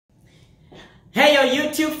Hey yo,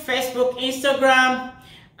 YouTube, Facebook, Instagram,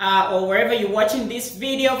 or wherever you're watching this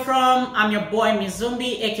video from. I'm your boy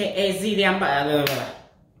Mizumbi, aka Zambian.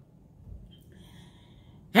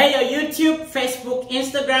 Hey yo, YouTube, Facebook,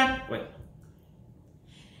 Instagram.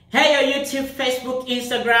 Hey yo, YouTube, Facebook,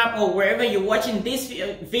 Instagram, or wherever you're watching this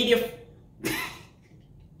video.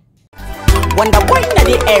 Wonder boy in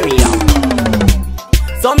the area.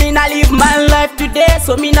 So me not live my life today.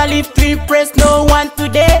 So me not live to impress no one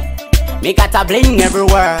today. Me got a bling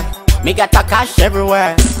everywhere. Me got a cash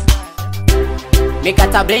everywhere. Me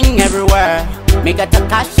got a bling everywhere. Me got a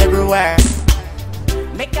cash everywhere.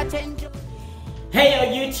 Make a change. Hey yo,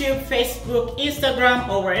 YouTube, Facebook, Instagram,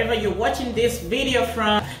 or wherever you're watching this video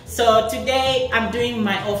from. So today I'm doing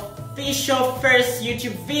my official first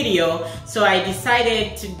YouTube video. So I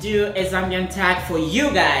decided to do a Zambian tag for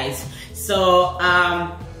you guys. So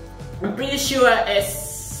I'm pretty sure a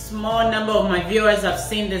small number of my viewers have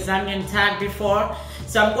seen the Zambian tag before.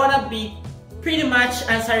 So I'm gonna be pretty much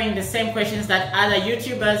answering the same questions that other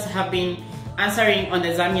YouTubers have been answering on the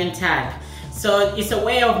Zambian tag. So it's a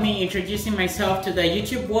way of me introducing myself to the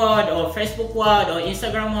YouTube world or Facebook world or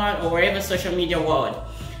Instagram world or wherever social media world.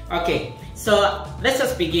 Okay, so let's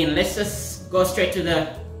just begin. Let's just go straight to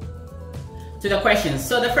the questions.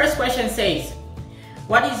 So the first question says,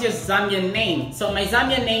 what is your Zambian name? So my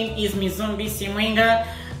Zambian name is Mizumbi Simwenga,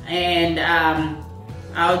 and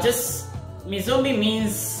Mizumbi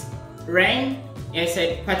means rain. It's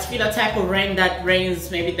a particular type of rain that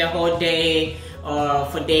rains maybe the whole day or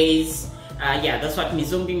for days. Yeah, that's what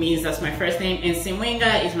Mizumbi means. That's my first name, and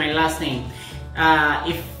Simwenga is my last name.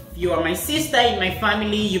 If you are my sister in my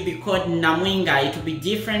family, you'll be called Namwanga. It will be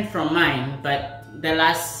different from mine, but the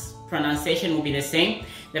last pronunciation will be the same.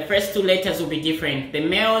 The first two letters will be different. The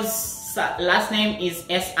male's last name is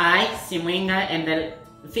S-I, Simwenga, and the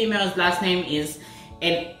female's last name is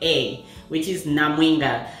N-A, which is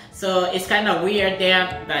Namwanga. So it's kind of weird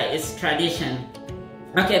there, but it's tradition.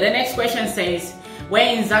 Okay, the next question says,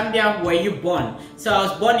 where in Zambia were you born? So I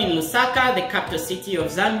was born in Lusaka, the capital city of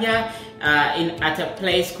Zambia, at a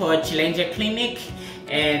place called Chilenje Clinic,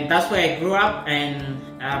 and that's where I grew up and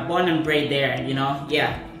born and bred there, you know,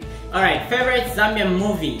 yeah. Alright, favorite Zambian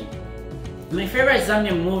movie. My favorite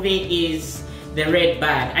Zambian movie is The Red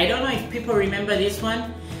Bag. I don't know if people remember this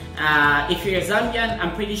one. If you're Zambian,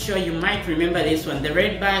 I'm pretty sure you might remember this one. The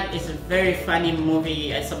Red Bag is a very funny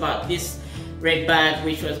movie. It's about this red bag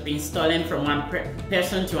which was being stolen from one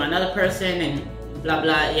person to another person and blah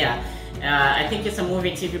blah, yeah. I think it's a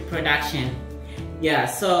movie TV production. Yeah,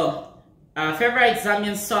 so favorite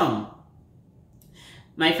Zambian song.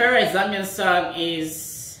 My favorite Zambian song is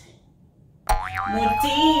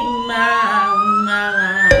Mutima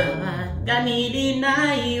Ganili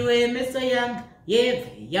Naiwe Mesoyang Yeve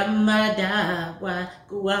Yamada wa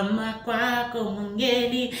Kuama Kwako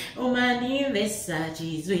Mungeli Umani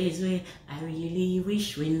Vesachi Zwezwe. I really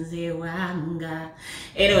wish Winze Wanga.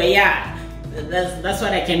 Anyway, yeah, that's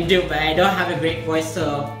what I can do, but I don't have a great voice,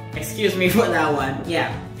 so excuse me for that one.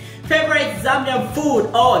 Yeah. Favorite Zambian food?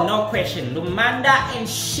 Oh, no question. Lumanda and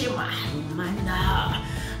Shima. Lumanda.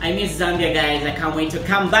 I miss Zambia, guys. I can't wait to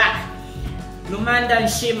come back. Lumanda and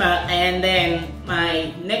Shima. And then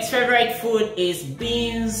my next favorite food is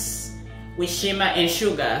beans with Shima and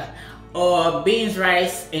sugar, or beans,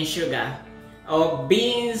 rice and sugar, or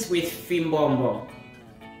beans with fimbombo.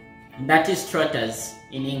 That is trotters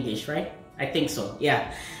in English, right? I think so,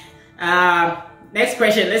 yeah. Next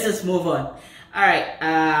question, let's just move on. Alright,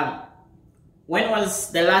 when was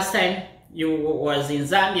the last time you was in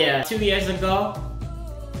Zambia? 2 years ago.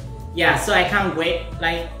 Yeah, so I can't wait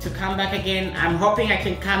to come back again. I'm hoping I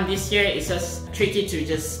can come this year. It's just tricky to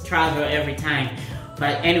just travel every time.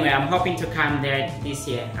 But anyway, I'm hoping to come there this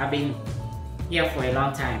year. I've been here for a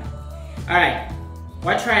long time. Alright,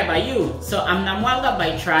 what tribe are you? So I'm Namwanga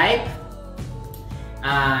by tribe.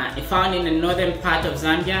 Found in the northern part of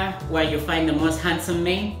Zambia, where you find the most handsome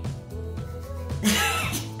men.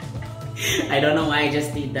 I don't know why I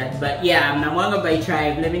just did that, but yeah, I'm Namwanga by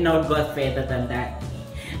tribe. Let me not go further than that.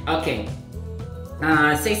 Okay,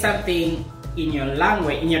 say something in your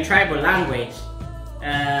language, in your tribal language.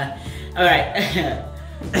 Alright.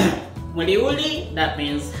 Muliuli, that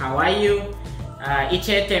means how are you?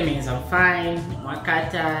 Ichete means I'm fine.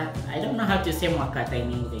 Mwakata, I don't know how to say Mwakata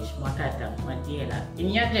in English. Mwakata, Mwadiela. In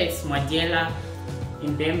Yata it's Mwadiela.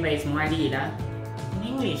 In Bemba it's Mwadila. In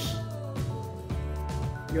English,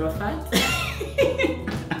 you're fat?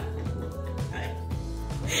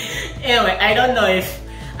 Anyway, I don't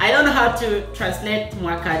know how to translate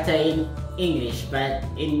Mwakata in English, but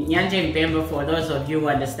in Nyanja and Bemba, for those of you who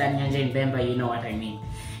understand Nyanja and Bemba, you know what I mean.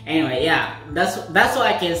 Anyway, yeah, that's all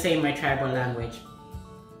I can say in my tribal language.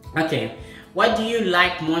 Okay, what do you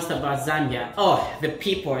like most about Zambia? Oh, the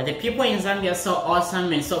people. The people in Zambia are so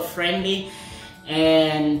awesome and so friendly,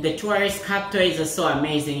 and the tourist capital is so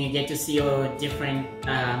amazing. You get to see all different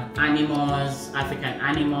animals, African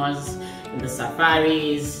animals, the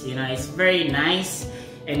safaris. You know, it's very nice,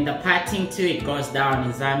 and the partying too, it goes down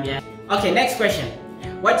in Zambia. Okay, next question.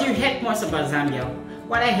 What do you hate most about Zambia?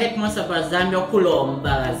 What I hate most about Zambia,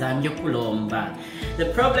 Zambia kulomba. The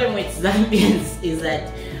problem with Zambians is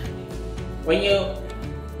that when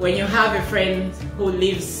you have a friend who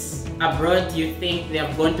lives abroad, you think they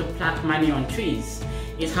are going to pluck money on trees.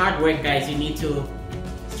 It's hard work, guys. You need to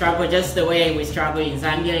struggle just the way we struggle in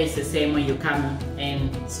Zambia. It's the same way you come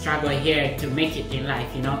and struggle here to make it in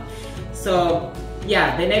life, you know. So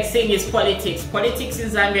yeah, the next thing is politics. Politics in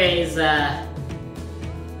Zambia is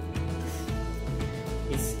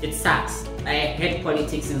it sucks. I hate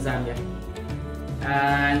politics in Zambia,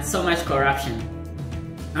 and so much corruption.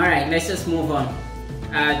 All right, let's just move on.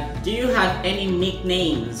 Do you have any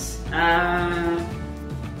nicknames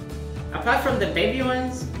apart from the baby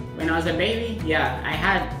ones? When I was a baby, yeah, I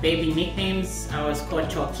had baby nicknames. I was called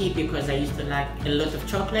Choki because I used to like a lot of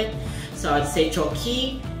chocolate, so I'd say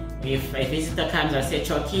Choki. If a visitor comes, I say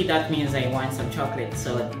Choki, that means I want some chocolate.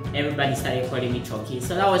 So everybody started calling me Choki.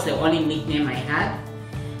 So that was the only nickname I had.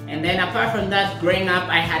 And then apart from that, growing up,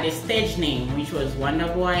 I had a stage name, which was Wonder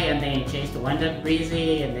Boy, and then it changed to Wonder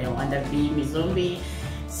Breezy, and then Wonder B Mizumbi.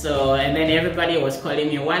 So, and then everybody was calling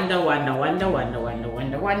me Wonder.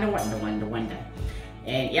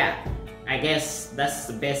 And yeah, I guess that's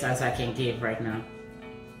the best answer I can give right now.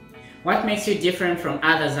 What makes you different from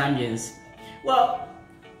other Zambians? Well,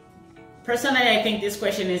 personally, I think this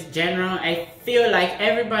question is general. I feel like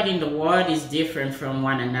everybody in the world is different from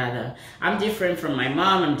one another. I'm different from my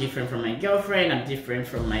mom, I'm different from my girlfriend, I'm different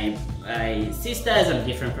from my sisters, I'm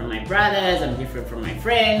different from my brothers, I'm different from my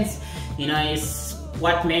friends. You know, it's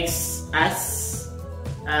what makes us,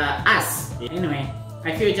 us. Anyway,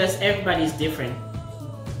 I feel just everybody is different.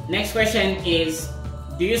 Next question is,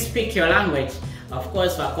 do you speak your language? Of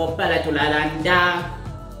course, Vakopala Tulalanda.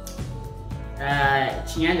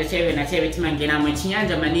 Chinyanja cheve na cheve timangena mwe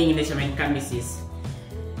chinyanja maningi ndesha menkambisis.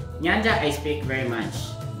 Nyanja I speak very much.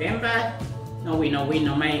 Bemba, no we know.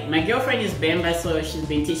 My girlfriend is Bemba, so she's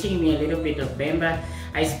been teaching me a little bit of Bemba.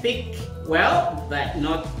 I speak well, but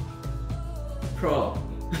not pro.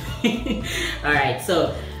 Alright,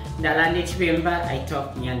 so Ndalande Chibemba, I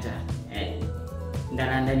talk Nyanja.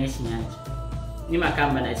 Ndalanda ni Chinyanja. Ni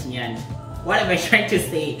makamba na Chinyanja. What am I trying to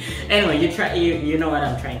say? Anyway, you know what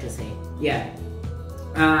I'm trying to say. Yeah.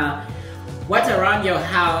 What around your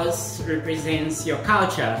house represents your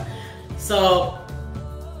culture? So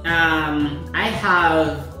I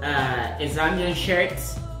have a Zambian shirt,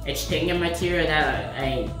 a Chitenge material that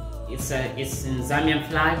it's in Zambian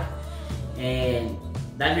flag, and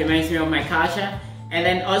that reminds me of my culture. And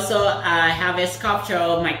then also I have a sculpture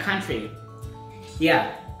of my country.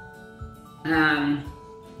 Yeah.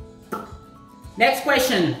 Next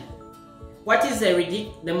question. What is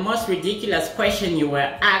the most ridiculous question you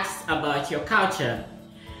were asked about your culture?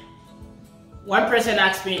 One person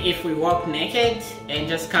asked me if we walk naked and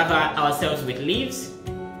just cover ourselves with leaves.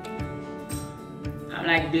 I'm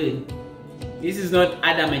like, dude, this is not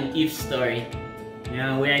Adam and Eve's story. You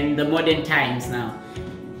know, we're in the modern times now.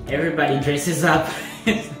 Everybody dresses up.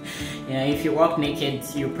 You know, if you walk naked,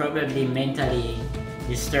 you're probably mentally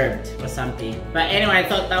disturbed or something. But anyway, I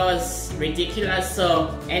thought that was ridiculous.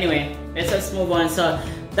 So anyway, let's just move on. So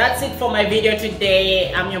that's it for my video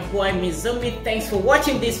today. I'm your boy Mizumbi. Thanks for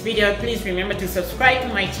watching this video. Please remember to subscribe to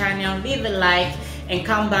my channel, leave a like, and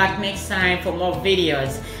come back next time for more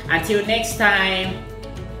videos. Until next time,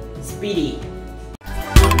 Speedy.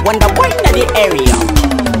 Wonder boy in the area.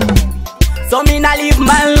 So me na live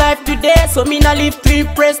my life today. So me na live to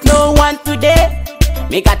impress no one today.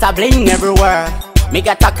 Me got a bling everywhere. Me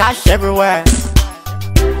got a cash everywhere.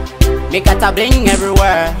 Me got a bling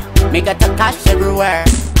everywhere. Me got a cash everywhere.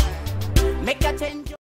 Make a change.